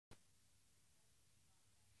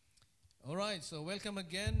right, so welcome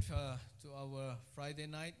again to our Friday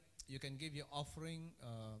night. You can give your offering.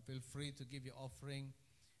 Feel free to give your offering.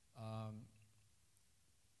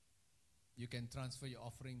 You can transfer your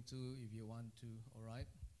offering too if you want to, all right?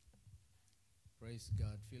 Praise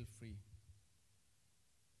God. Feel free.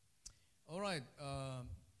 All right,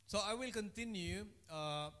 so I will continue.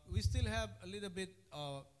 We still have a little bit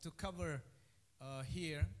to cover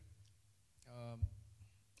here.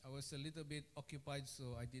 I was a little bit occupied,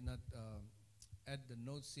 so I did not add the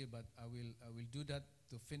notes here, but I will do that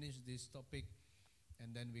to finish this topic,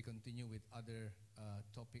 and then we continue with other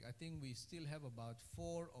topic. I think we still have about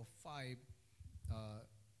 4 or 5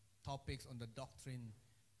 topics on the doctrine,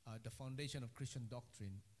 the foundation of Christian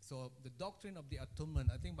doctrine. So the doctrine of the atonement,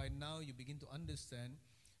 I think by now you begin to understand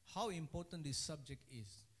how important this subject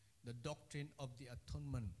is, the doctrine of the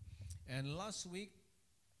atonement. And last week,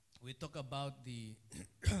 we talked about the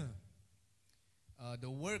the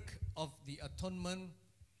work of the atonement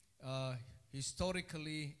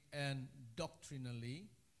historically and doctrinally.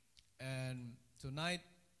 And tonight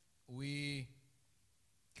we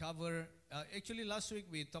cover, actually last week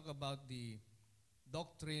we talked about the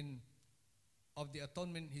doctrine of the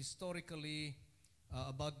atonement historically,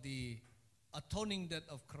 about the atoning death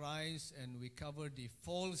of Christ, and we covered the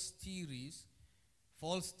false theories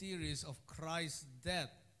of Christ's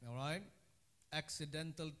death. All right,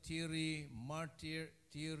 accidental theory, martyr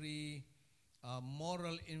theory,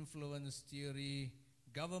 moral influence theory,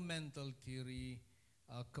 governmental theory,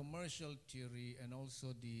 commercial theory, and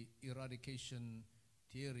also the eradication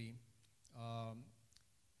theory.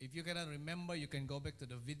 If you cannot remember, you can go back to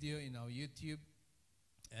the video in our YouTube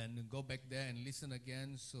and go back there and listen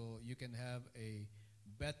again, so you can have a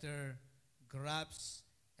better grasp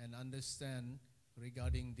and understand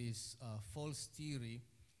regarding this false theory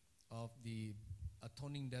of the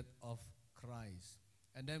atoning death of Christ.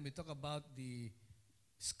 And then we talk about the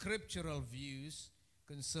scriptural views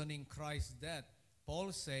concerning Christ's death.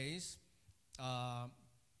 Paul says,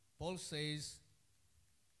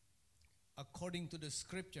 according to the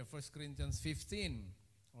scripture, 1 Corinthians 15,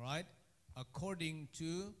 all right, according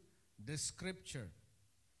to the scripture.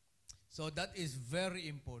 So that is very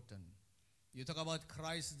important. You talk about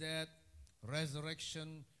Christ's death,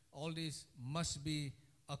 resurrection, all this must be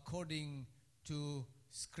according to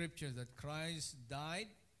scriptures, that Christ died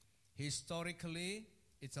historically,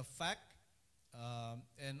 it's a fact,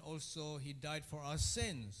 and also he died for our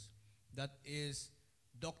sins. That is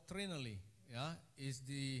doctrinally, is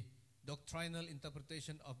the doctrinal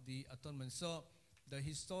interpretation of the atonement. So the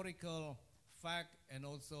historical fact and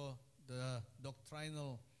also the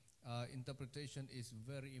doctrinal interpretation is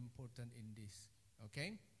very important in this.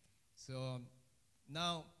 Okay, so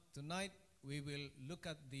now tonight we will look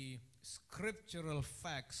at the scriptural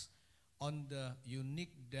facts on the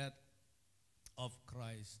unique death of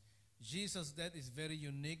Christ. Jesus' death is very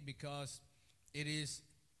unique because it is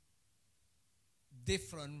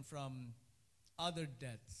different from other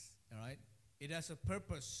deaths, all right? It has a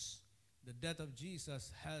purpose. The death of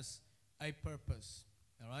Jesus has a purpose,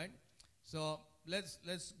 all right? So let's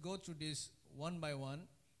go through this one by one.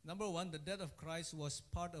 Number one, the death of Christ was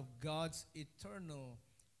part of God's eternal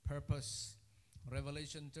purpose.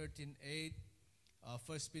 Revelation 13:8,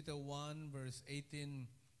 1 Peter 1, verse 18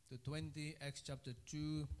 to 20, Acts chapter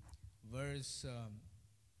 2, verse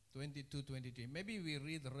 22, 23. Maybe we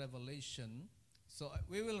read Revelation. So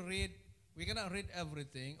we will read, we cannot read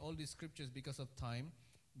everything, all these scriptures because of time,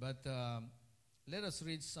 but let us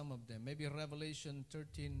read some of them. Maybe Revelation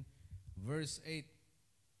 13, verse 8.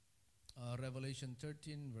 Revelation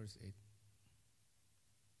 13, verse 8.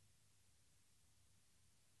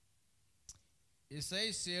 It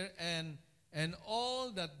says here, and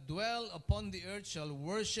all that dwell upon the earth shall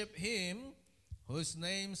worship him, whose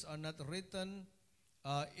names are not written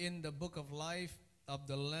in the book of life of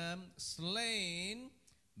the Lamb, slain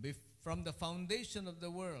from the foundation of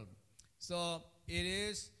the world. So it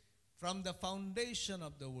is from the foundation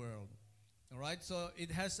of the world. All right, so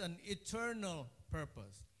it has an eternal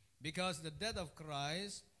purpose, because the death of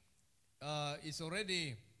Christ is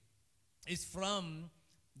from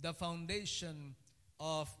the foundation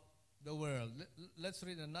of the world. Let's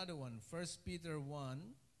read another one. 1 Peter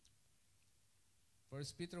 1,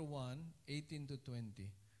 18 to 20.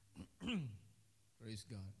 Praise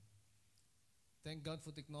God. Thank God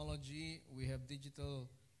for technology. We have digital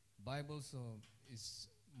Bibles, so it's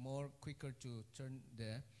more quicker to turn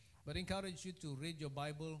there. But I encourage you to read your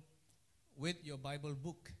Bible with your Bible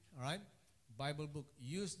book, all right? Bible book.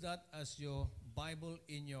 Use that as your Bible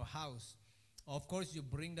in your house. Of course, you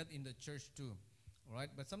bring that in the church too, all right?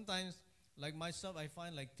 But sometimes, like myself, I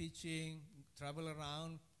find like teaching, travel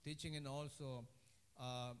around, teaching and also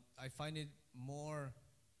I find it more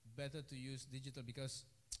better to use digital because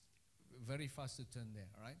very fast to turn there,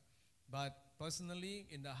 all right? But personally,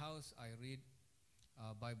 in the house, I read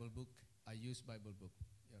Bible book. I use Bible book,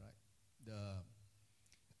 all right? The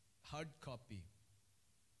hard copy.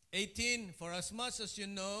 18, for as much as you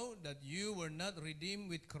know that you were not redeemed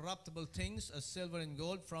with corruptible things as silver and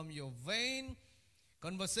gold from your vain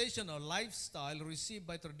conversation or lifestyle received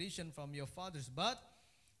by tradition from your fathers, but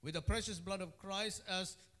with the precious blood of Christ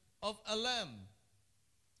as of a lamb,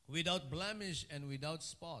 without blemish and without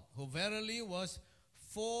spot, who verily was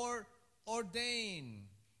foreordained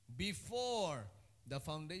before the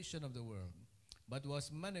foundation of the world, but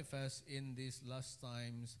was manifest in these last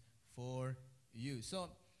times for you.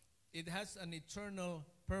 So it has an eternal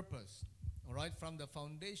purpose, all right, from the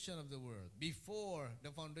foundation of the world. Before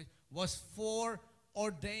the foundation was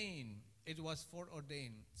foreordained. It was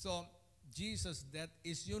foreordained. So Jesus' death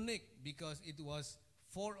is unique because it was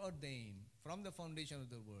foreordained from the foundation of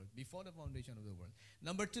the world, before the foundation of the world.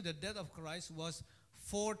 Number 2, the death of Christ was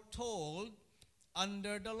foretold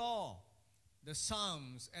under the law, the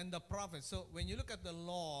Psalms and the prophets. So when you look at the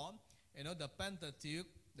law, you know, the Pentateuch,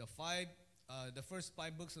 the first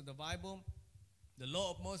 5 books of the Bible, the law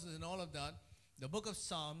of Moses and all of that, the book of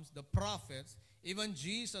Psalms, the prophets, even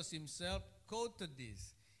Jesus himself quoted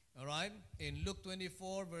this, all right? In Luke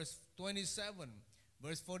 24, verse 27,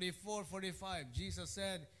 verse 44, 45, Jesus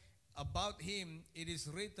said about him, it is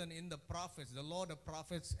written in the prophets, the law, the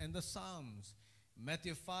prophets, and the Psalms.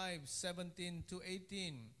 Matthew 5, 17 to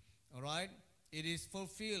 18, all right? It is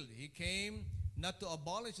fulfilled. He came not to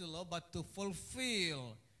abolish the law, but to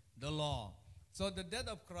fulfill the law. So the death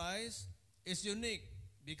of Christ is unique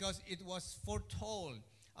because it was foretold.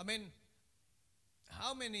 I mean,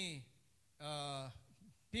 how many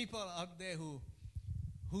people out there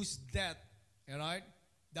whose death, all right,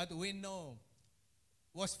 that we know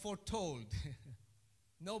was foretold?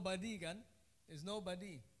 Nobody, can? There's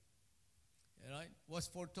nobody, all right? Was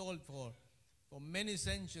foretold for many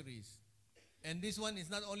centuries. And this one is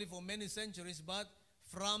not only for many centuries, but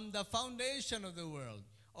from the foundation of the world,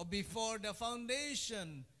 or before the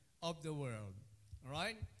foundation of the world. All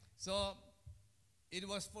right? So it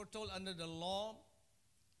was foretold under the law,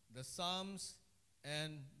 the Psalms,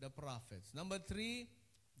 and the prophets. Number 3,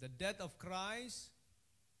 the death of Christ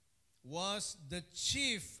was the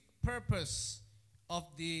chief purpose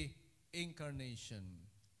of the incarnation.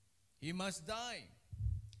 He must die.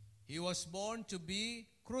 He was born to be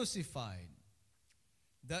crucified.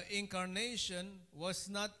 The incarnation was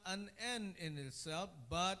not an end in itself,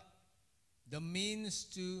 but the means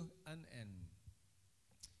to an end.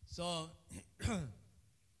 So,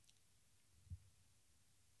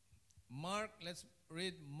 let's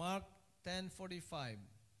read Mark 10:45.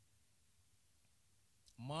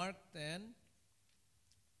 Mark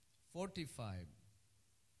 10:45.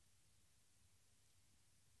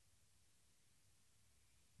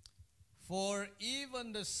 For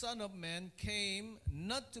even the Son of Man came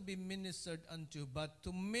not to be ministered unto, but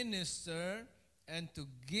to minister and to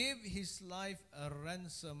give his life a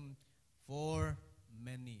ransom for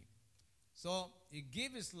many. So he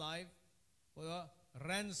gave his life for a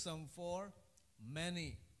ransom for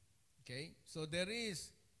many. Okay, so there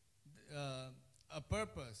is a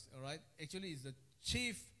purpose, all right? Actually, it's the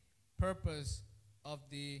chief purpose of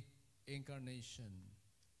the incarnation.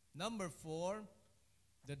 Number 4,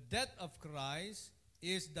 the death of Christ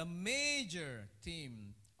is the major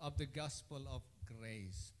theme of the gospel of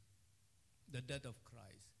grace. The death of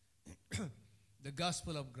Christ. The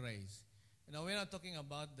gospel of grace. Now, we're not talking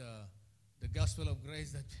about the gospel of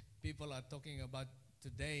grace that people are talking about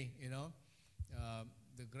today, you know,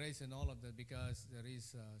 the grace and all of that, because there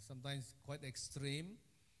is sometimes quite extreme.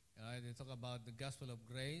 They talk about the gospel of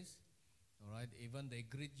grace, all right? Even they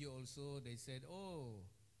greet you also. They said, oh,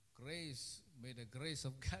 grace, may the grace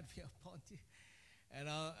of God be upon you. And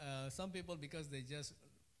some people, because they just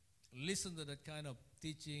listen to that kind of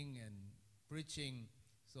teaching and preaching,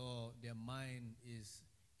 so their mind is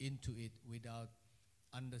into it without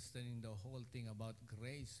understanding the whole thing about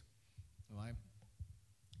grace, right?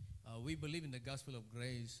 We believe in the gospel of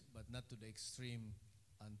grace, but not to the extreme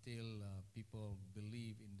until people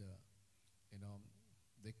believe in the, you know,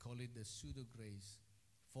 they call it the pseudo grace,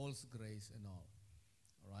 false grace and all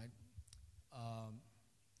right?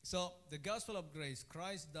 So the gospel of grace,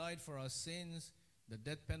 Christ died for our sins, the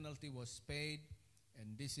death penalty was paid,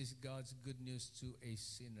 and this is God's good news to a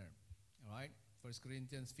sinner, all right? 1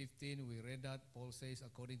 Corinthians 15, we read that. Paul says,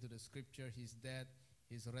 according to the scripture, his death,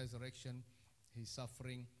 his resurrection, his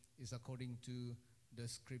suffering is according to the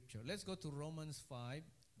scripture. Let's go to Romans 5,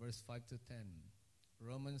 verse 5 to 10.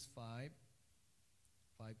 Romans 5,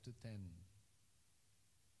 5 to 10.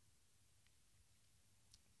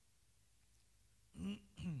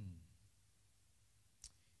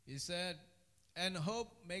 He said, and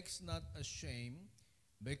hope makes not ashamed,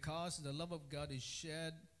 because the love of God is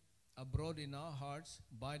shed abroad in our hearts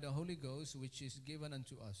by the Holy Ghost, which is given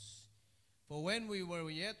unto us. For when we were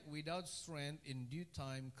yet without strength, in due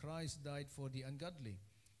time Christ died for the ungodly.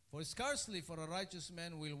 For scarcely for a righteous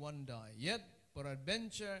man will one die, yet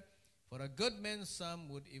peradventure for a good man some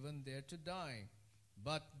would even dare to die.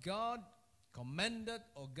 But God commended,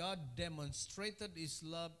 or God demonstrated his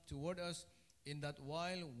love toward us, in that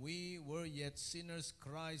while we were yet sinners,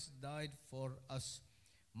 Christ died for us.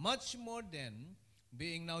 Much more then,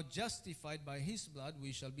 being now justified by his blood,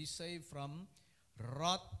 we shall be saved from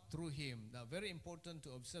wrath through him. Now, very important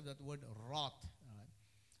to observe that word wrath.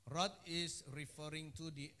 Wrath is referring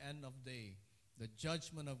to the end of day, the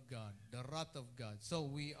judgment of God, the wrath of God. So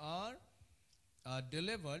we are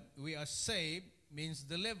delivered, we are saved, means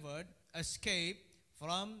delivered, escape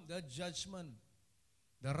from the judgment,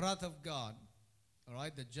 the wrath of God. All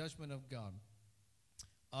right, the judgment of God.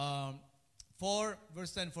 For,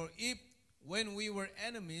 verse 10, for if when we were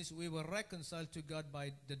enemies, we were reconciled to God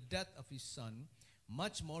by the death of his Son,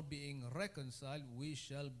 much more being reconciled, we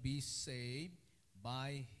shall be saved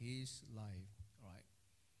by his life. All right.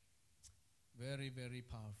 Very, very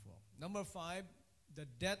powerful. Number 5, the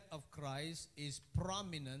death of Christ is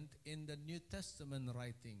prominent in the New Testament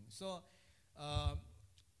writing. So,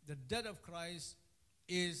 the death of Christ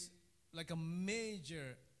is like a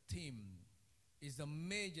major theme, is the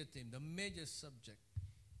major theme, the major subject.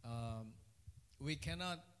 We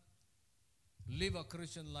cannot live a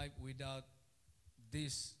Christian life without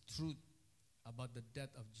this truth about the death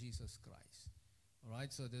of Jesus Christ. All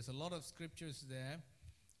right, so there's a lot of scriptures there.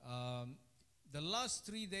 The last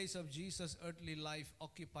 3 days of Jesus' earthly life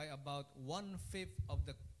occupy about 1/5 of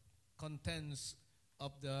the contents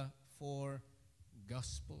of the 4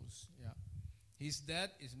 Gospels. Yeah. His death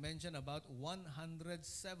is mentioned about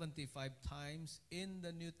 175 times in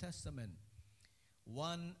the New Testament.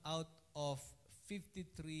 1 out of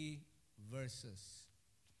 53 verses.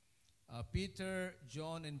 Peter,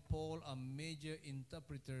 John, and Paul are major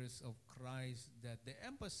interpreters of Christ that they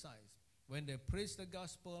emphasize when they preach the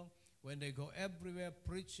gospel, when they go everywhere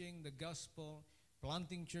preaching the gospel,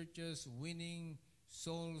 planting churches, winning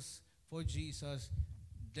souls for Jesus.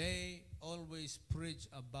 They always preach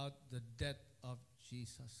about the death of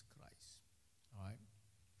Jesus Christ. All right.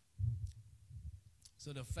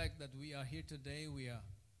 So the fact that we are here today, we are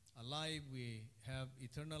alive, we have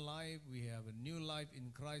eternal life, we have a new life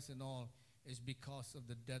in Christ and all, is because of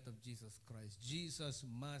the death of Jesus Christ. Jesus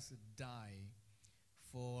must die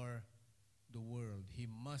for the world. He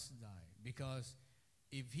must die, because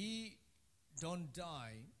if he don't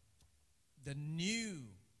die, the new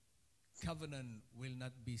covenant will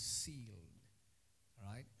not be sealed.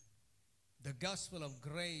 Right? The gospel of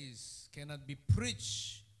grace cannot be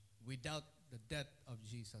preached without the death of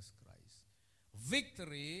Jesus Christ.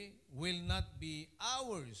 Victory will not be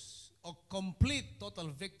ours, or complete total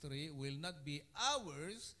victory will not be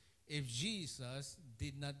ours if Jesus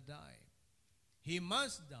did not die. He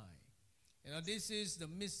must die. You know, this is the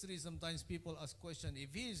mystery. Sometimes people ask question,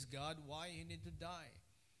 if he is God, why he need to die?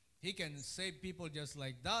 He can save people just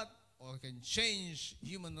like that, or can change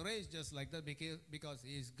human race just like that because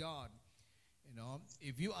he is God. You know,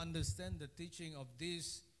 if you understand the teaching of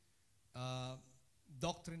this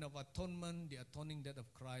doctrine of atonement, the atoning death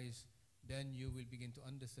of Christ, then you will begin to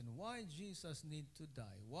understand why Jesus need to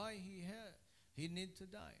die, why he need to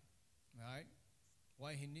die, right?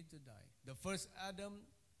 Why he need to die. The first Adam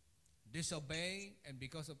disobeyed, and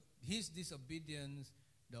because of his disobedience,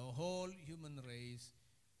 the whole human race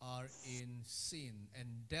are in sin,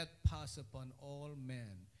 and death passed upon all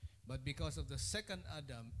men. But because of the second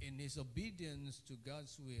Adam, in his obedience to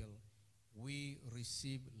God's will, we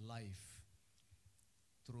receive life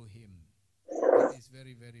through him. That is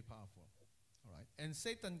very, very powerful. All right. And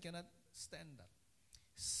Satan cannot stand that.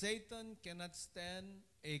 Satan cannot stand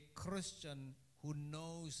a Christian who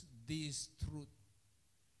knows this truth.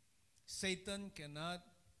 Satan cannot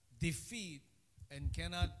defeat and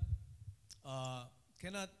cannot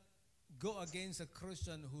go against a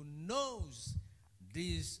Christian who knows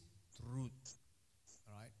this truth.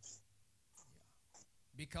 All right? Yeah.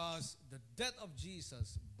 Because the death of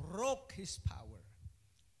Jesus broke his power.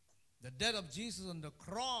 The death of Jesus on the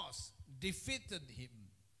cross defeated him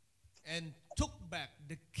and took back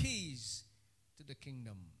the keys to the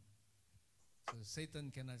kingdom. So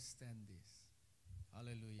Satan cannot stand this.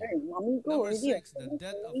 Hallelujah. Number 6, the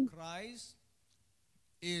death of Christ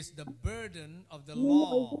is the burden of the No,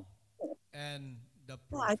 law and the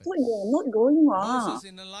I thought you prophets. were not going. Moses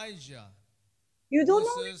and Elijah. You don't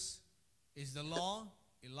know? Moses is the law,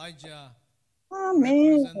 Elijah Man.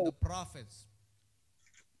 represent the prophets.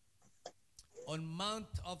 On Mount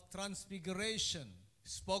of Transfiguration,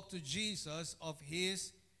 spoke to Jesus of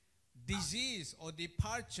his disease or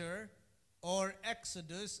departure or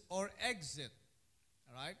exodus or exit.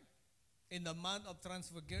 All right? In the Mount of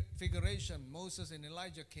Transfiguration, Moses and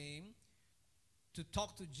Elijah came to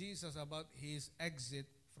talk to Jesus about his exit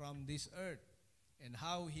from this earth and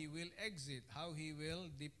how he will exit, how he will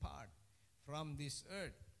depart from this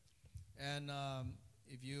earth. And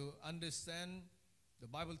if you understand, the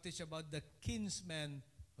Bible teaches about the kinsman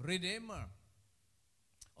redeemer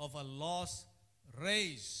of a lost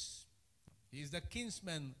race. He is the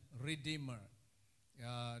kinsman redeemer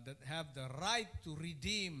that have the right to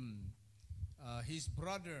redeem his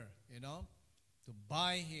brother, to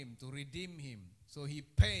buy him, to redeem him. So he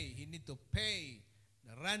need to pay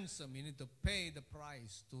the ransom, he need to pay the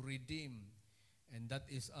price to redeem. And that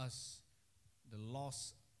is us, the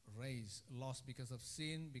lost race, lost because of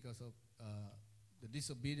sin, because of the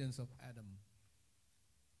disobedience of Adam.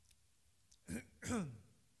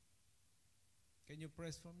 Can you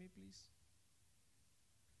press for me, please?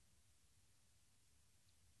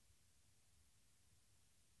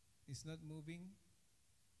 It's not moving.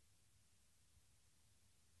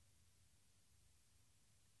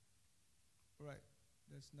 Right.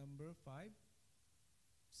 That's number 5,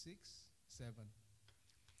 6, 7.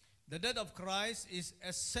 The death of Christ is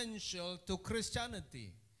essential to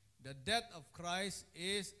Christianity. The death of Christ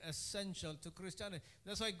is essential to Christianity.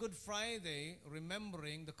 That's why Good Friday,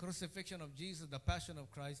 remembering the crucifixion of Jesus, the passion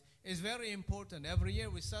of Christ, is very important. Every year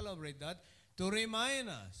we celebrate that to remind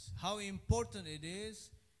us how important it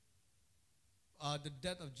is, the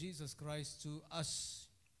death of Jesus Christ to us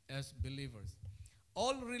as believers.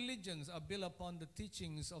 All religions are built upon the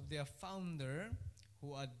teachings of their founder,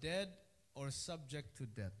 who are dead or subject to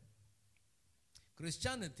death.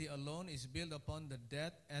 Christianity alone is built upon the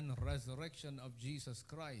death and resurrection of Jesus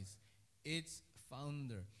Christ, its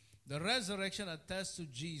founder. The resurrection attests to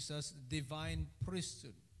Jesus' divine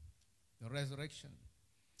priesthood. The resurrection.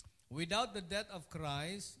 Without the death of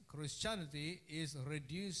Christ, Christianity is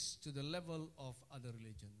reduced to the level of other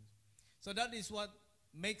religions. So that is what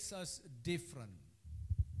makes us different,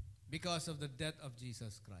 because of the death of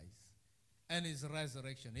Jesus Christ and his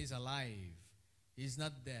resurrection. He's alive. He's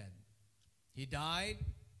not dead. He died,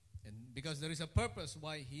 and because there is a purpose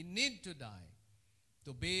why he need to die,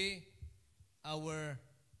 to be our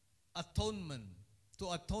atonement,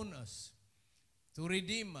 to atone us, to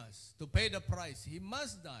redeem us, to pay the price. He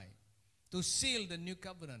must die. To seal the new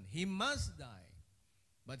covenant, he must die.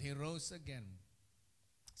 But he rose again.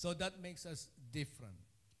 So that makes us different.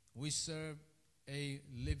 We serve a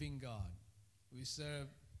living God. We serve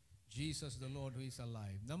Jesus the Lord who is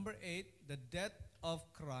alive. Number 8, the death of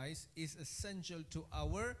Christ is essential to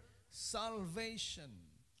our salvation.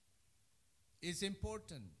 It's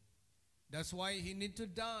important. That's why he need to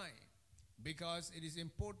die, because it is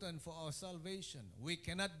important for our salvation. We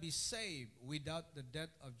cannot be saved without the death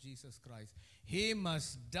of Jesus Christ. He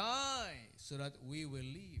must die so that we will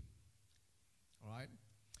live. All right?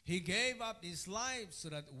 He gave up his life so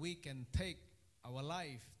that we can take our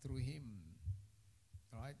life through him.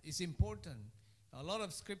 All right? It's important. A lot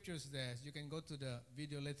of scriptures there. You can go to the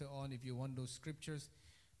video later on if you want those scriptures.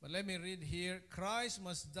 But let me read here. Christ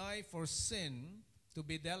must die for sin to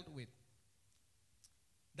be dealt with.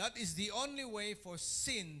 That is the only way for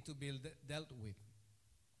sin to be dealt with.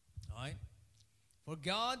 All right? For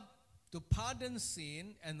God to pardon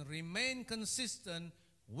sin and remain consistent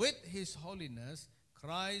with his holiness,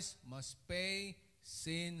 Christ must pay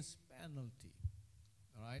sin's penalty.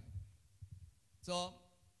 All right? So,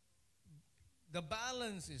 the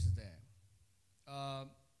balance is there.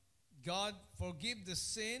 God forgive the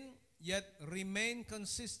sin, yet remain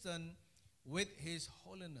consistent with his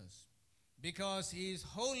holiness. Because he is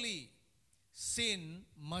holy, sin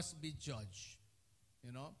must be judged.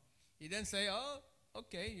 You know? He didn't say, oh,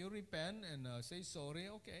 okay, you repent and say sorry.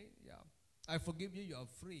 Okay, yeah, I forgive you, you are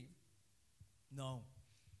free. No.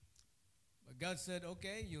 But God said,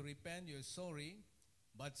 okay, you repent, you're sorry,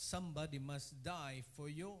 but somebody must die for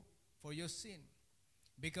your sin.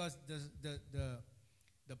 Because the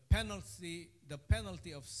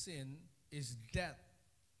penalty of sin is death.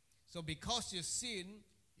 So because you sin,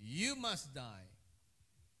 you must die.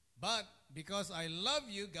 But because I love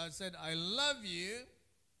you, God said, I love you,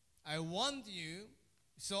 I want you,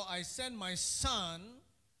 so I send my son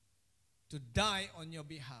to die on your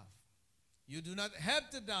behalf. You do not have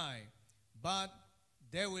to die, but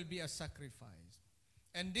there will be a sacrifice.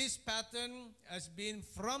 And this pattern has been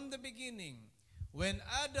from the beginning. When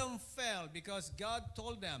Adam fell, because God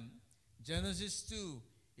told them, Genesis 2,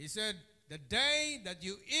 He said, the day that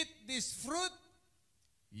you eat this fruit,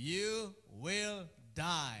 you will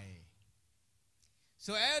die.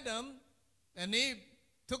 So Adam and Eve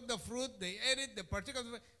took the fruit, they ate it, the particular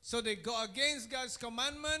fruit, so they go against God's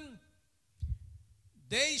commandment.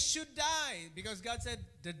 They should die, because God said,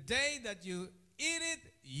 the day that you eat it,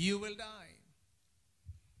 you will die.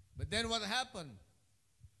 But then what happened?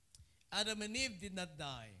 Adam and Eve did not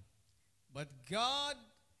die. But God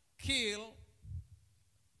killed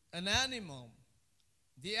an animal.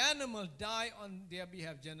 The animal died on their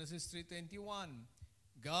behalf. Genesis 3:21.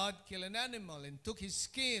 God killed an animal and took his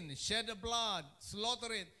skin, shed the blood,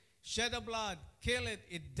 slaughtered it, shed the blood, killed it.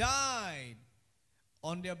 It died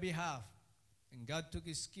on their behalf. And God took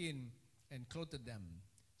his skin and clothed them.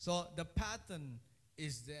 So the pattern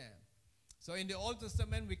is there. So in the Old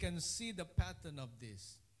Testament, we can see the pattern of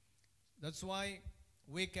this. That's why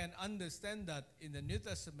we can understand that in the New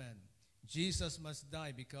Testament, Jesus must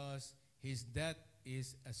die, because his death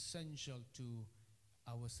is essential to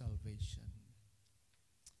our salvation.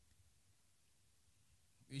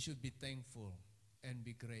 We should be thankful and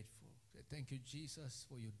be grateful. Say, thank you, Jesus,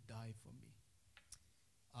 for you died for me.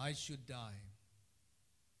 I should die.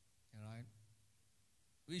 All right?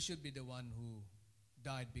 We should be the one who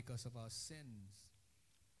died because of our sins.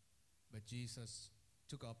 But Jesus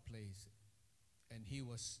took our place. And he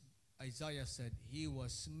was, Isaiah said, he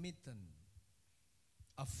was smitten,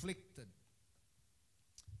 afflicted.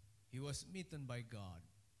 He was smitten by God,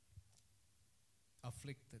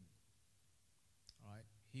 afflicted. All right?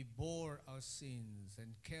 He bore our sins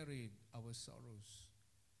and carried our sorrows.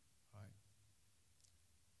 All right?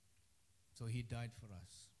 So he died for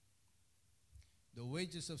us. The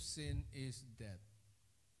wages of sin is death.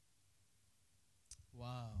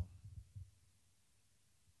 Wow.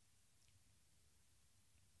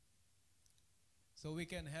 So we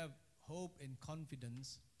can have hope and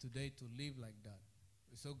confidence today to live like that.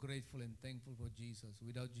 We're so grateful and thankful for Jesus.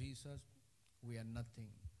 Without Jesus, we are nothing.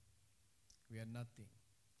 We are nothing.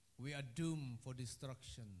 We are doomed for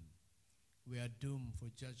destruction. We are doomed for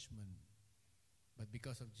judgment. But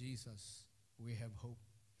because of Jesus, we have hope.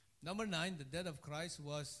 Number 9, the death of Christ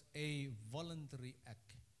was a voluntary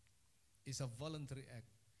act. It's a voluntary act.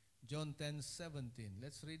 John 10:17.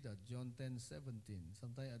 Let's read that. John 10:17.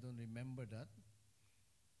 Sometimes I don't remember that.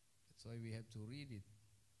 That's why we have to read it.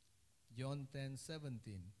 John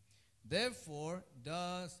 10:17. Therefore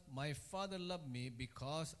does my Father love me,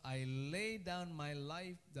 because I lay down my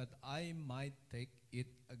life that I might take it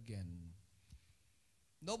again.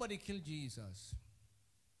 Nobody killed Jesus.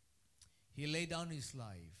 He laid down his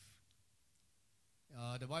life.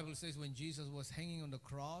 The Bible says when Jesus was hanging on the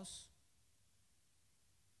cross,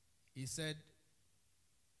 he said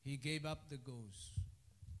he gave up the ghost.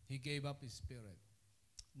 He gave up his spirit.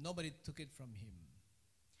 Nobody took it from him.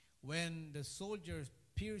 When the soldiers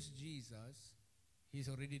pierced Jesus, he's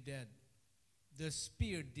already dead. The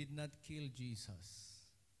spear did not kill Jesus.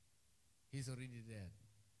 He's already dead.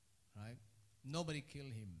 Right? Nobody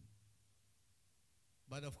killed him.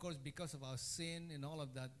 But of course, because of our sin and all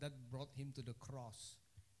of that, that brought him to the cross.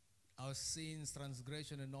 Our sins,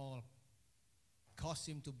 transgression and all caused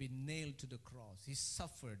him to be nailed to the cross. He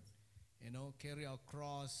suffered, carry our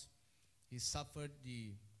cross. He suffered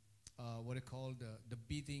the, the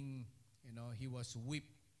beating, he was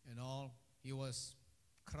whipped and all. He was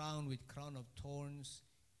crowned with crown of thorns.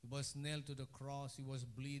 He was nailed to the cross. He was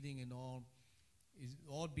bleeding and all. It's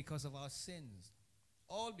all because of our sins.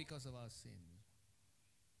 All because of our sins.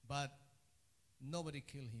 But nobody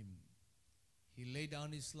killed him. He laid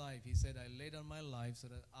down his life. He said, I laid down my life so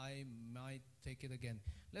that I might take it again.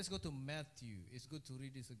 Let's go to Matthew. It's good to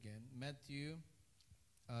read this again. Matthew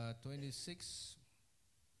 26,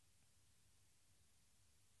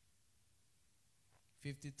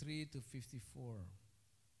 53 to 54.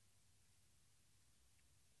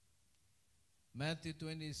 Matthew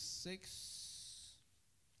 26.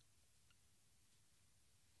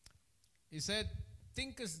 He said,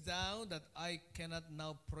 thinkest thou that I cannot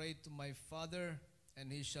now pray to my Father, and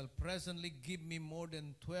he shall presently give me more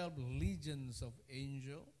than 12 legions of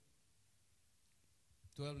angels?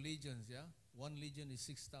 12 legions, yeah? One legion is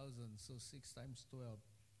 6,000, so 6 times 12.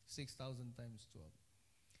 6,000 times 12.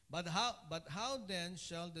 But how then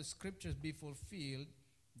shall the scriptures be fulfilled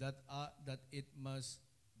that it must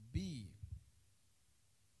be?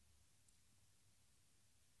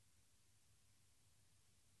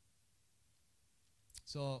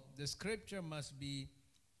 So the scripture must be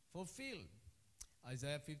fulfilled.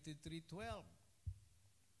 Isaiah 53:12.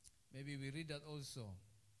 Maybe we read that also.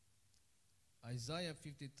 Isaiah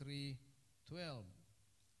 53:12.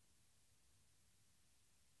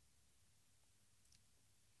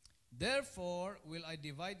 Therefore will I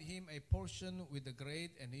divide him a portion with the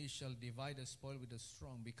great, and he shall divide a spoil with the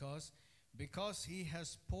strong, because he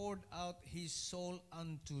has poured out his soul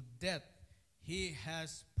unto death. He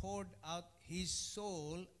has poured out his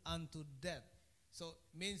soul unto death. So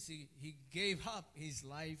means he gave up his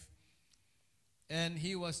life, and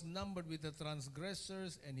he was numbered with the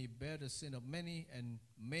transgressors, and he bare the sin of many and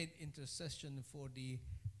made intercession for the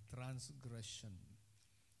transgression.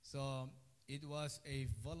 So it was a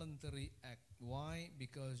voluntary act. Why?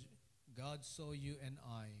 Because God saw you and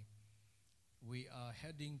I. We are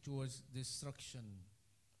heading towards destruction.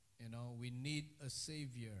 You know, we need a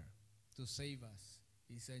Savior to save us.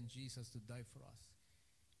 He sent Jesus to die for us.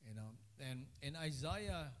 You know, and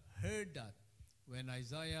Isaiah heard that when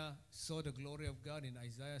Isaiah saw the glory of God in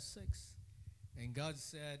Isaiah 6. And God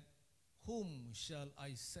said, whom shall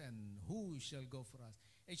I send? Who shall go for us?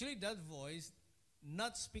 Actually, that voice,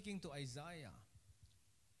 not speaking to Isaiah.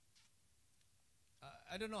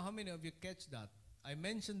 I don't know how many of you catch that. I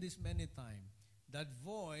mentioned this many times. That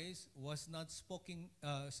voice was not speaking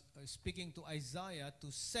to Isaiah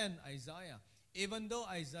to send Isaiah. Even though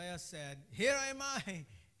Isaiah said, here am I,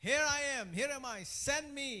 here I am, here am I,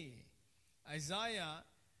 send me. Isaiah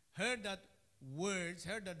heard that words,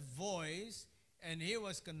 heard that voice, and he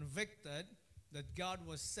was convicted that God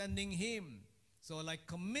was sending him. So like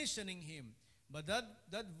commissioning him. But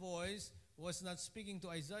that voice was not speaking to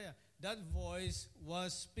Isaiah. That voice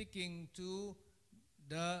was speaking to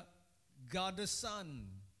the God the Son.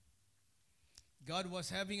 God was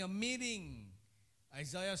having a meeting.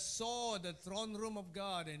 Isaiah saw the throne room of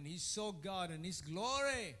God, and he saw God and his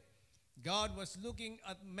glory. God was looking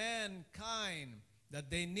at mankind, that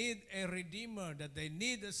they need a Redeemer, that they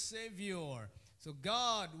need a Savior. So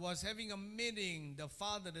God was having a meeting, the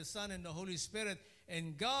Father, the Son, and the Holy Spirit.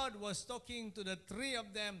 And God was talking to the three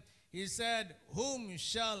of them. He said, whom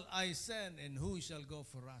shall I send, and who shall go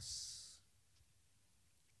for us?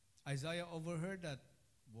 Isaiah overheard that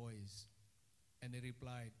voice, and he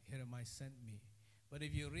replied, here am I, sent me. But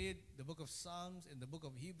if you read the book of Psalms, in the book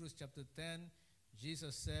of Hebrews chapter 10,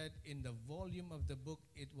 Jesus said, in the volume of the book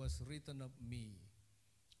it was written of me.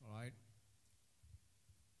 All right?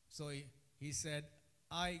 So he said,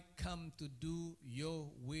 I come to do your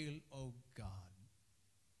will, O God.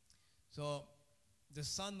 So the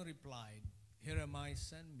Son replied, here am I,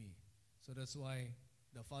 send me. So that's why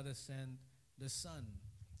the Father sent the Son.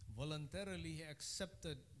 Voluntarily, he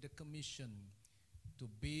accepted the commission to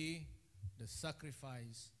be the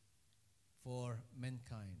sacrifice for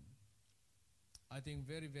mankind. I think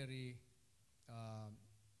very, very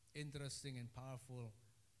interesting and powerful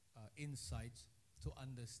insights to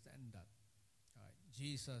understand that.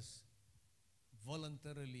 Jesus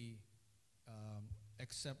voluntarily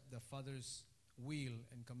accept the Father's will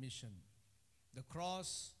and commission. The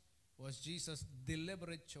cross was Jesus'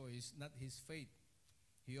 deliberate choice, not his fate.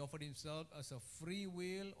 He offered himself as a free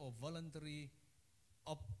will or voluntary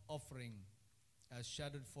offering, as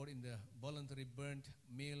shadowed forth in the voluntary burnt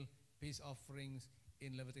meal peace offerings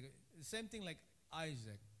in Leviticus. The same thing like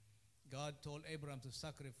Isaac. God told Abraham to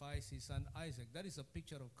sacrifice his son Isaac. That is a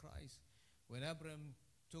picture of Christ. When Abraham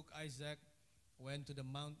took Isaac, went to the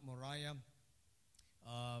Mount Moriah,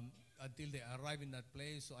 until they arrived in that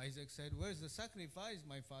place. So Isaac said, where's the sacrifice,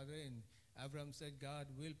 my father? And Abraham said, God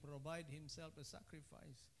will provide himself a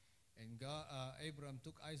sacrifice. And Abraham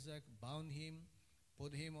took Isaac, bound him,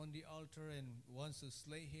 put him on the altar, and wants to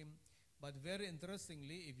slay him. But very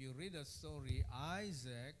interestingly, if you read the story,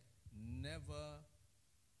 Isaac never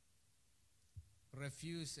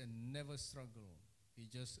refused and never struggled. He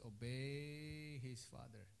just obeyed his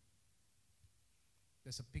father.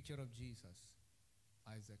 That's a picture of Jesus,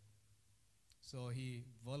 Isaac. So he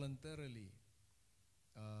voluntarily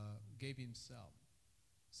gave himself.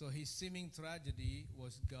 So his seeming tragedy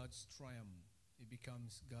was God's triumph. It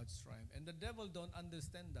becomes God's triumph. And the devil don't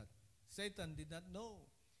understand that. Satan did not know.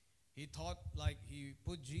 He thought like he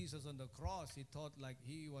put Jesus on the cross. He thought like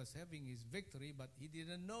he was having his victory, but he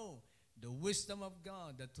didn't know the wisdom of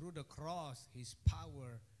God, that through the cross, his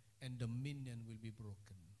power and dominion will be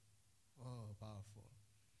broken. Oh, powerful.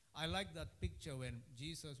 I like that picture when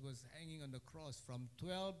Jesus was hanging on the cross from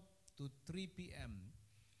 12 to 3 p.m.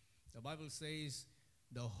 The Bible says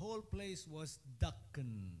the whole place was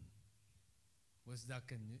darkened. Was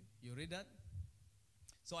darkened. You read that?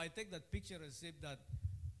 So I take that picture as if that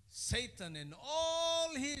Satan and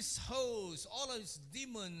all his hosts, all his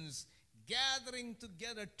demons gathering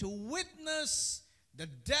together to witness the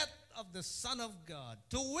death of the Son of God,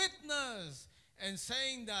 to witness and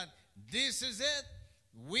saying that this is it,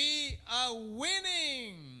 we are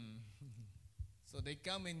winning. So they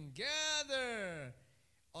come and gather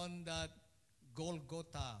on that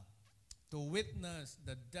Golgotha to witness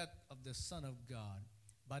the death of the Son of God.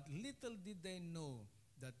 But little did they know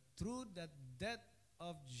that through that death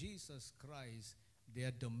of Jesus Christ,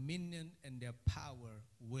 their dominion and their power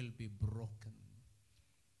will be broken.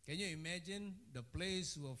 Can you imagine? The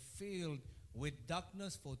place was filled with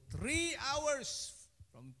darkness for 3 hours,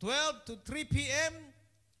 from 12 to 3 p.m.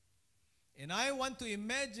 And I want to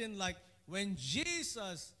imagine, like, when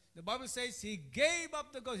Jesus, the Bible says, he gave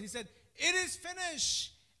up the ghost. He said, it is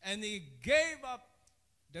finished. And he gave up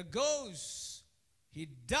the ghost. He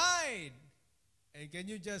died. And can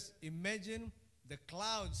you just imagine the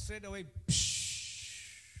clouds straight away?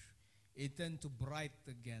 It turned to bright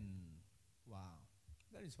again. Wow.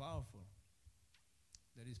 That is powerful.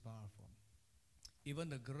 That is powerful. Even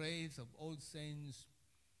the graves of old saints,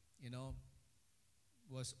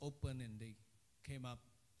 was open and they came up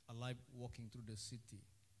alive walking through the city.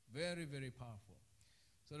 Very, very powerful.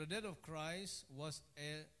 So the death of Christ was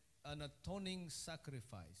an atoning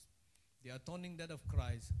sacrifice. The atoning death of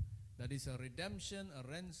Christ, that is a redemption, a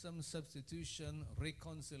ransom, substitution,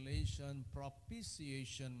 reconciliation,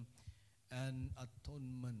 propitiation, and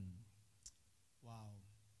atonement. Wow.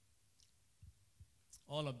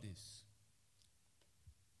 All of this.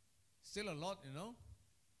 Still a lot,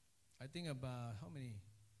 I think about how many?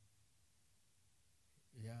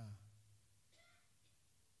 Yeah.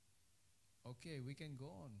 Okay, we can go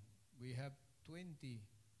on. We have 20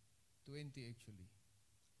 actually.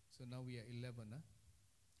 So now we are 11.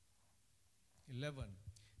 11.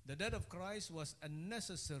 The death of Christ was a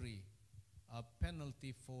necessary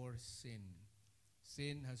penalty for sin.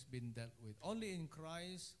 Sin has been dealt with. Only in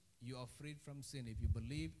Christ you are freed from sin. If you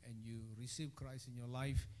believe and you receive Christ in your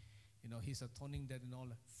life, His atoning death and all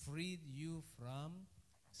freed you from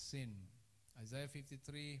sin. Isaiah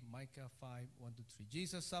 53, Micah 5, 1 to 3.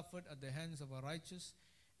 Jesus suffered at the hands of a righteous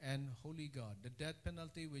and holy God. The death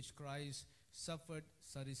penalty which Christ suffered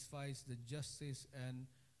satisfies the justice and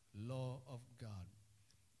law of God.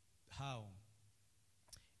 How?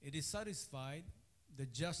 It is satisfied the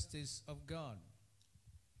justice of God.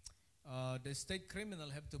 The state criminal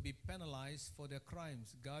have to be penalized for their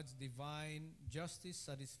crimes. God's divine justice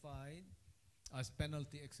satisfied as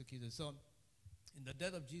penalty executed. So, in the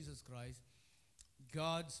death of Jesus Christ,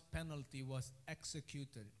 God's penalty was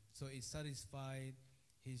executed. So it satisfied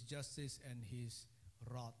His justice and His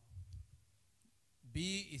wrath.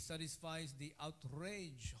 B, it satisfies the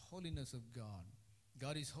outraged holiness of God.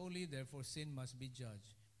 God is holy, therefore sin must be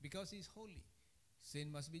judged. Because He is holy,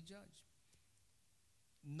 sin must be judged.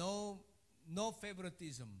 No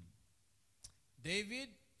favoritism. David,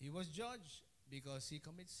 he was judged because he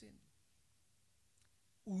committed sin.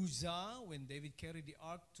 Uzzah, when David carried the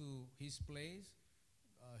ark to his place,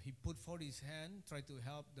 he put forth his hand, tried to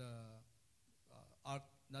help the ark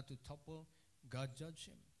not to topple. God judged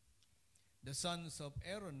him. The sons of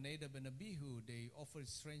Aaron, Nadab and Abihu, they offered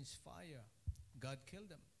strange fire. God killed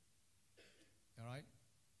them. All right?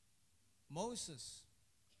 Moses,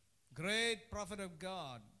 great prophet of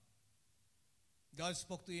God. God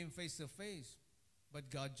spoke to him face to face, but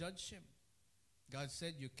God judged him. God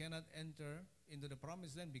said, you cannot enter into the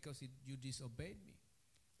promised land because you disobeyed me.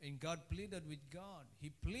 And God pleaded with God. He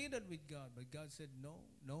pleaded with God, but God said, no.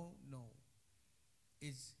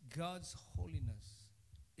 It's God's holiness.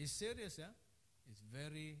 It's serious, yeah? It's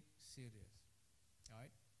very serious. All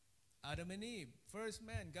right? Adam and Eve, first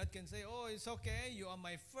man. God can say, oh, it's okay. You are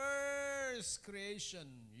my first creation.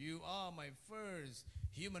 You are my first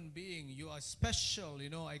human being. You are special,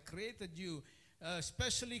 I created you,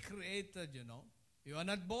 specially created, You are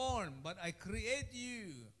not born, but I create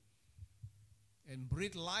you and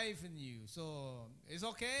breathe life in you. So it's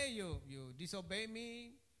okay. You disobey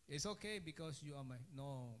me. It's okay because you are my...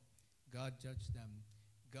 No, God judged them.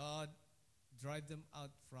 God drive them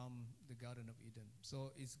out from the Garden of Eden.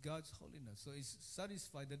 So it's God's holiness. So it's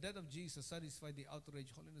satisfied. The death of Jesus satisfied the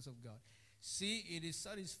outraged holiness of God. See, it is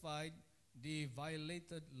satisfied the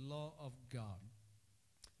violated law of God.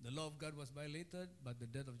 The law of God was violated, but the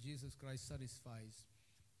death of Jesus Christ satisfies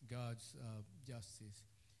God's justice.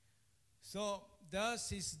 So, thus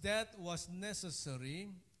His death was necessary.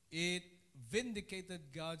 It vindicated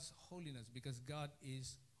God's holiness because God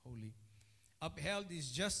is holy. Upheld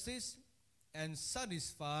His justice and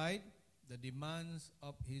satisfied the demands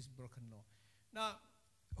of His broken law. Now,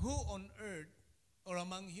 who on earth or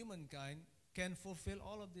among humankind can fulfill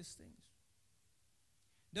all of these things?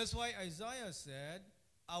 That's why Isaiah said,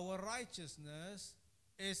 our righteousness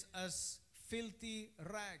is as filthy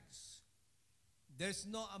rags. There's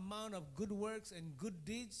no amount of good works and good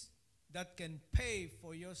deeds that can pay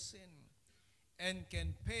for your sin and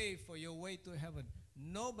can pay for your way to heaven.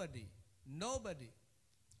 Nobody.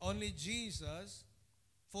 Only Jesus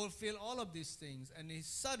fulfilled all of these things, and He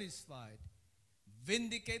satisfied,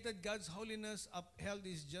 vindicated God's holiness, upheld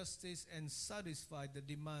His justice, and satisfied the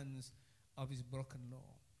demands of His broken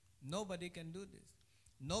law. Nobody can do this.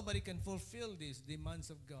 Nobody can fulfill these demands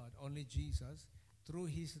of God. Only Jesus through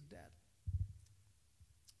His death.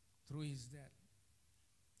 Through His death.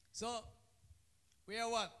 So, we are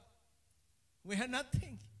what? We are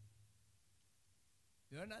nothing.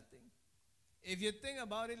 We are nothing. If you think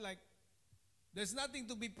about it, like, there's nothing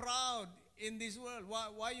to be proud in this world.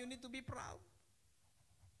 Why you need to be proud?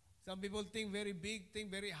 Some people think very big,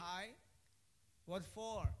 think very high. What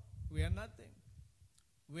for? We are nothing.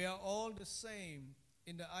 We are all the same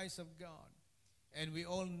in the eyes of God. And we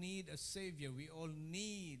all need a Savior. We all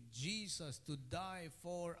need Jesus to die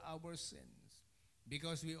for our sins.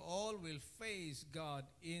 Because we all will face God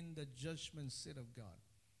in the judgment seat of God.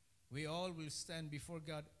 We all will stand before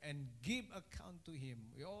God and give account to Him.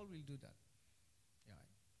 We all will do that. Yeah.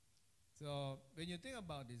 So when you think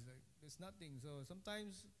about this, like, there's nothing. So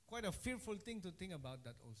sometimes quite a fearful thing to think about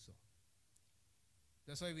that also.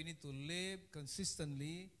 That's why we need to live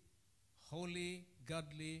consistently, holy,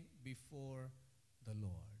 godly before the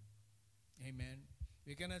Lord. Amen.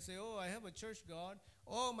 We cannot say, oh, I have a church, God.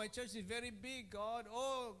 Oh, my church is very big, God.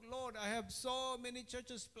 Oh, Lord, I have so many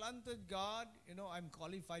churches planted, God. You know, I'm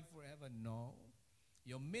qualified for heaven. No.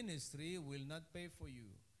 Your ministry will not pay for you.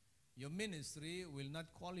 Your ministry will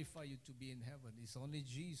not qualify you to be in heaven. It's only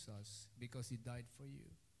Jesus because He died for you.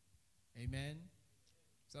 Amen.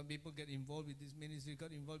 Some people get involved with this ministry,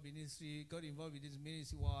 got involved with this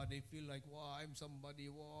ministry. Wow, they feel like, wow, I'm somebody.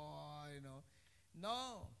 Wow, you know.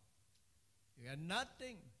 No. We are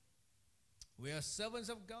nothing. We are servants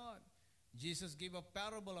of God. Jesus gave a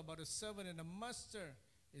parable about a servant and a master.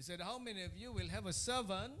 He said, how many of you will have a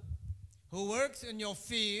servant who works in your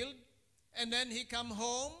field and then he come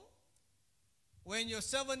home? When your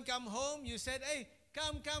servant come home, you said, hey,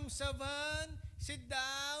 come, servant, sit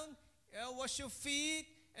down, wash your feet,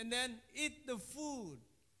 and then eat the food.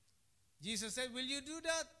 Jesus said, will you do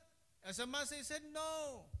that? As a master, he said,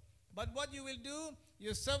 no. But what you will do,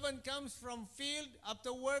 your servant comes from field,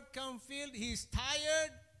 after work come field, he's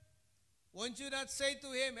tired. Won't you not say to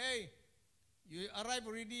him, hey, you arrive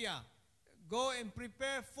already, go and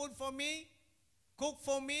prepare food for me, cook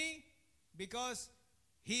for me, because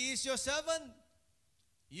he is your servant.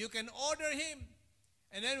 You can order him.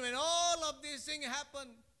 And then when all of these things happen,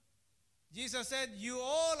 Jesus said, you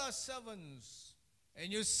all are servants,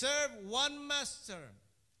 and you serve one master.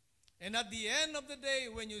 And at the end of the day,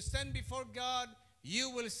 when you stand before God, you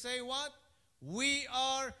will say what? We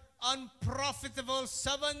are unprofitable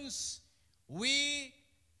servants. We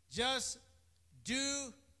just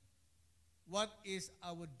do what is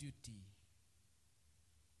our duty.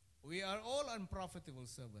 We are all unprofitable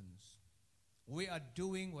servants. We are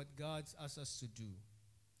doing what God asks us to do.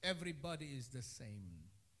 Everybody is the same.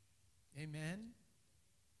 Amen?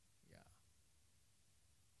 Yeah.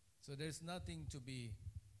 So there's nothing to be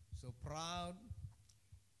so proud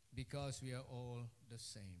because we are all the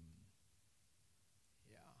same.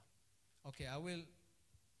 Yeah. Okay, I will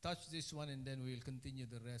touch this one and then we will continue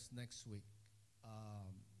the rest next week.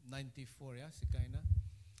 94, yeah,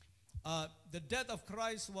 Sikaina. The death of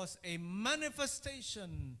Christ was a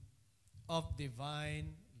manifestation of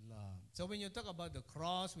divine love. So when you talk about the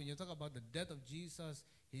cross, when you talk about the death of Jesus,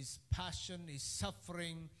 His passion, His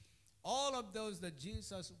suffering, all of those that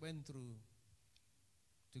Jesus went through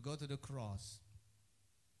to go to the cross,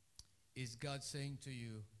 is God saying to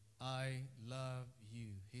you, I love you.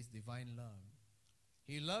 His divine love.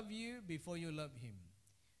 He loved you before you loved Him.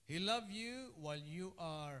 He loved you while you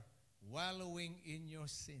are wallowing in your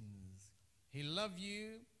sins. He loved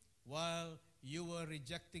you while you were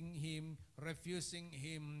rejecting Him, refusing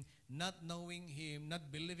Him, not knowing Him,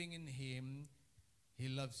 not believing in Him. He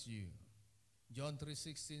loves you. John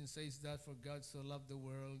 3:16 says that, for God so loved the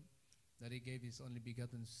world that He gave His only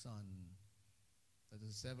begotten Son, that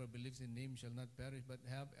whosoever believes in Him shall not perish but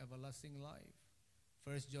have everlasting life.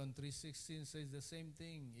 1 John 3:16 says the same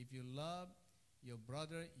thing. If you love your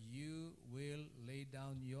brother, you will lay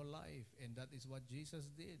down your life. And that is what Jesus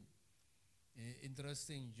did.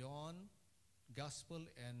 Interesting, John, Gospel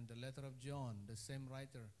and the letter of John, the same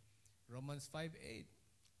writer. Romans 5:8.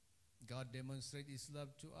 God demonstrated His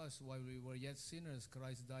love to us while we were yet sinners.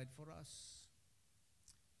 Christ died for us.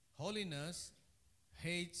 Holiness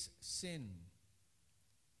hates sin.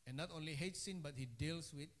 And not only hates sin, but he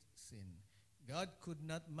deals with sin. God could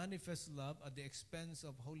not manifest love at the expense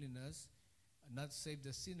of holiness, and not save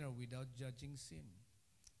the sinner without judging sin.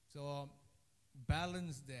 So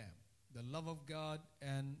balance them, the love of God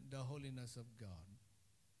and the holiness of God.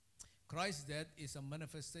 Christ's death is a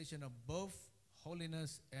manifestation of both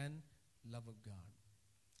holiness and love of God.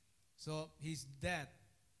 So his death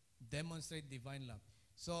demonstrates divine love.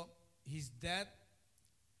 So his death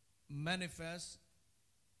manifests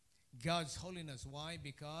God's holiness. Why?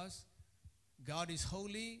 Because God is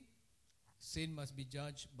holy, sin must be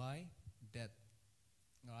judged by death.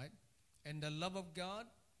 All right? And the love of God,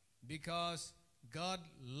 because God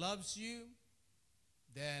loves you,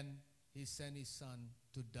 then he sent his son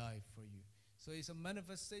to die for you. So it's a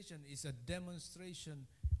manifestation, it's a demonstration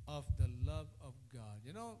of the love of God.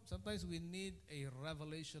 You know, sometimes we need a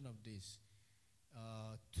revelation of this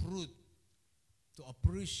truth to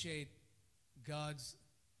appreciate God's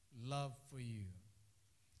love for you.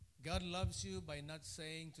 God loves you by not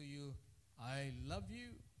saying to you, I love you,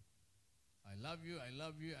 I love you, I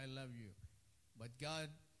love you, I love you. But God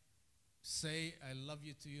say, I love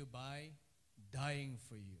you to you by dying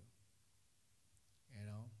for you. You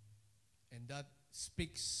know, and that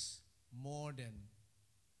speaks more than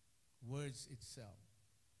words itself.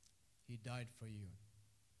 He died for you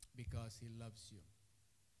because he loves you.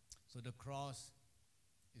 So the cross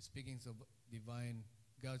is speaking of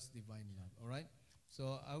God's divine love. All right?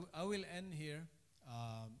 So I will end here.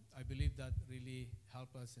 I believe that really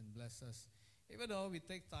help us and bless us. Even though we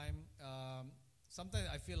take time, sometimes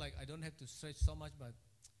I feel like I don't have to stretch so much, but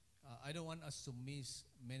I don't want us to miss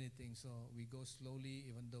many things. So we go slowly,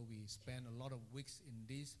 even though we spend a lot of weeks in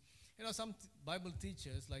this. You know, some Bible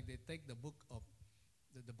teachers, like they take the book of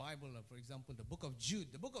the Bible, for example, the book of Jude.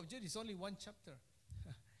 The book of Jude is only one chapter,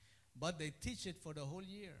 but they teach it for the whole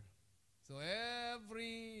year. So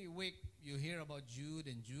every week you hear about Jude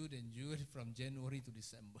and Jude and Jude from January to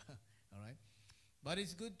December. All right? But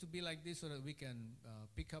it's good to be like this so that we can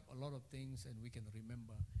pick up a lot of things and we can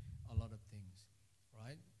remember a lot of things.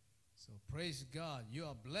 Right? So praise God. You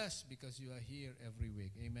are blessed because you are here every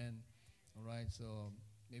week. Amen. All right? So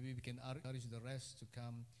maybe we can encourage the rest to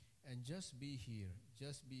come and just be here.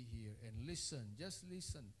 Just be here and listen. Just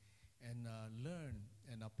listen and learn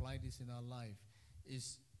and apply this in our life.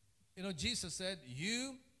 You know, Jesus said,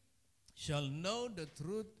 you shall know the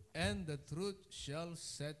truth, and the truth shall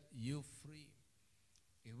set you free.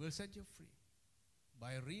 It will set you free.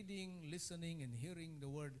 By reading, listening, and hearing the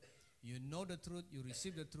word, you know the truth, you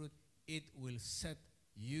receive the truth, it will set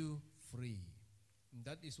you free. And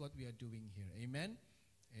that is what we are doing here. Amen?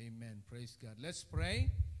 Amen. Praise God. Let's pray.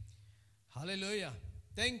 Hallelujah.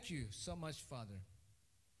 Thank you so much, Father.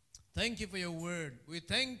 Thank you for your word. We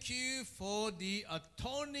thank you for the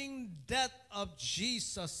atoning death of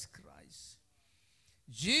Jesus Christ.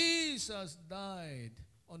 Jesus died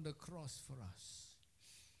on the cross for us.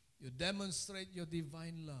 You demonstrate your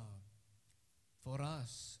divine love for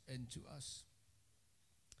us and to us.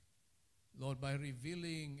 Lord, by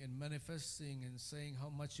revealing and manifesting and saying how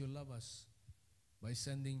much you love us by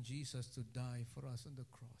sending Jesus to die for us on the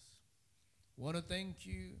cross. I want to thank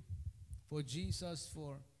you for Jesus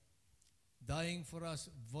for dying for us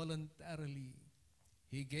voluntarily.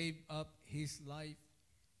 He gave up his life.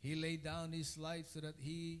 He laid down his life so that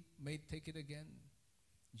he may take it again.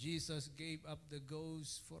 Jesus gave up the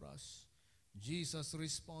ghost for us. Jesus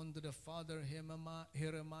responded to the Father, here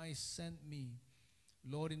am I, send me.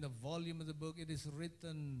 Lord, in the volume of the book it is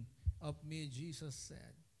written of me, Jesus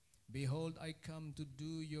said, behold, I come to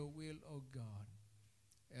do your will, O God.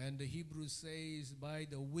 And the Hebrew says, by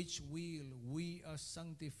the which will we are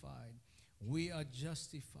sanctified, we are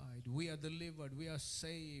justified, we are delivered, we are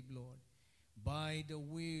saved, Lord, by the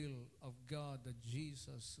will of God that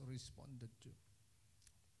Jesus responded to.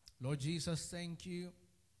 Lord Jesus, thank you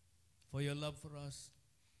for your love for us.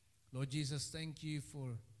 Lord Jesus, thank you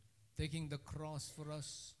for taking the cross for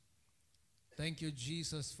us. Thank you,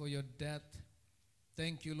 Jesus, for your death.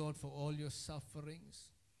 Thank you, Lord, for all your sufferings.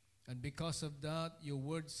 And because of that, your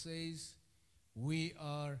word says, we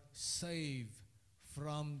are saved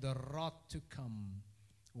from the wrath to come.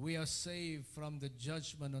 We are saved from the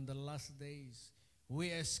judgment on the last days. We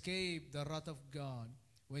escape the wrath of God.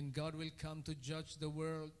 When God will come to judge the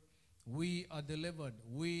world, we are delivered.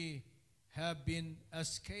 We have been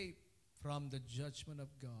escaped from the judgment of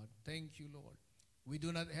God. Thank you, Lord. We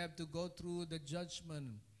do not have to go through the judgment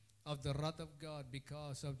of the wrath of God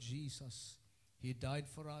because of Jesus. He died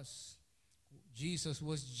for us. Jesus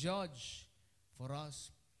was judged for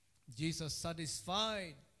us. Jesus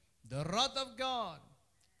satisfied the wrath of God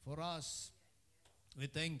for us. We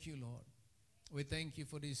thank you, Lord. We thank you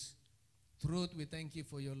for this truth. We thank you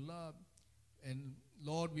for your love. And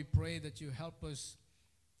Lord, we pray that you help us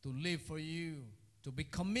to live for you, to be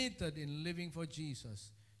committed in living for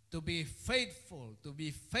Jesus, to be faithful,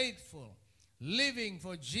 living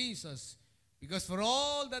for Jesus, because for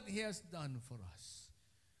all that he has done for us.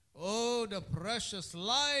 Oh, the precious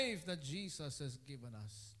life that Jesus has given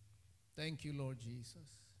us. Thank you, Lord Jesus.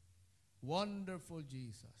 Wonderful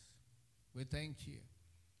Jesus. We thank you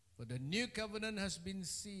for the new covenant has been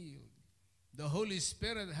sealed. The Holy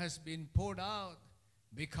Spirit has been poured out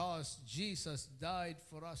because Jesus died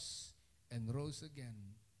for us and rose again.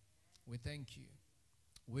 We thank you.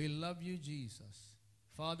 We love you, Jesus.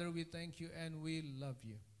 Father, we thank you and we love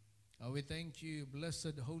you. We thank you,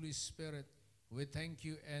 blessed Holy Spirit. We thank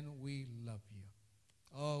you and we love you.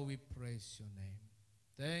 Oh, we praise your name.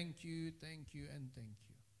 Thank you, and thank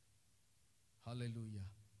you. Hallelujah.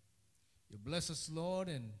 You bless us, Lord,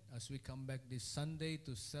 and as we come back this Sunday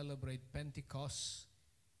to celebrate Pentecost,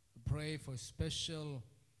 we pray for special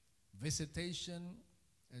visitation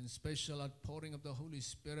and special outpouring of the Holy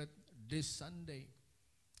Spirit this Sunday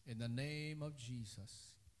in the name of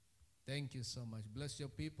Jesus. Thank you so much. Bless your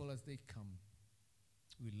people as they come.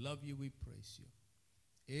 We love you, we praise you.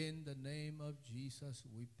 In the name of Jesus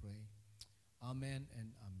we pray. Amen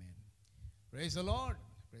and amen. Praise the Lord.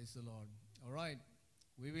 Praise the Lord. All right.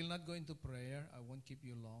 We will not go into prayer. I won't keep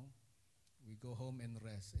you long. We go home and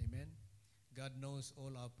rest. Amen. God knows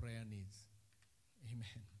all our prayer needs.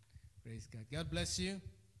 Amen. Praise God. God bless you.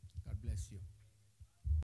 God bless you.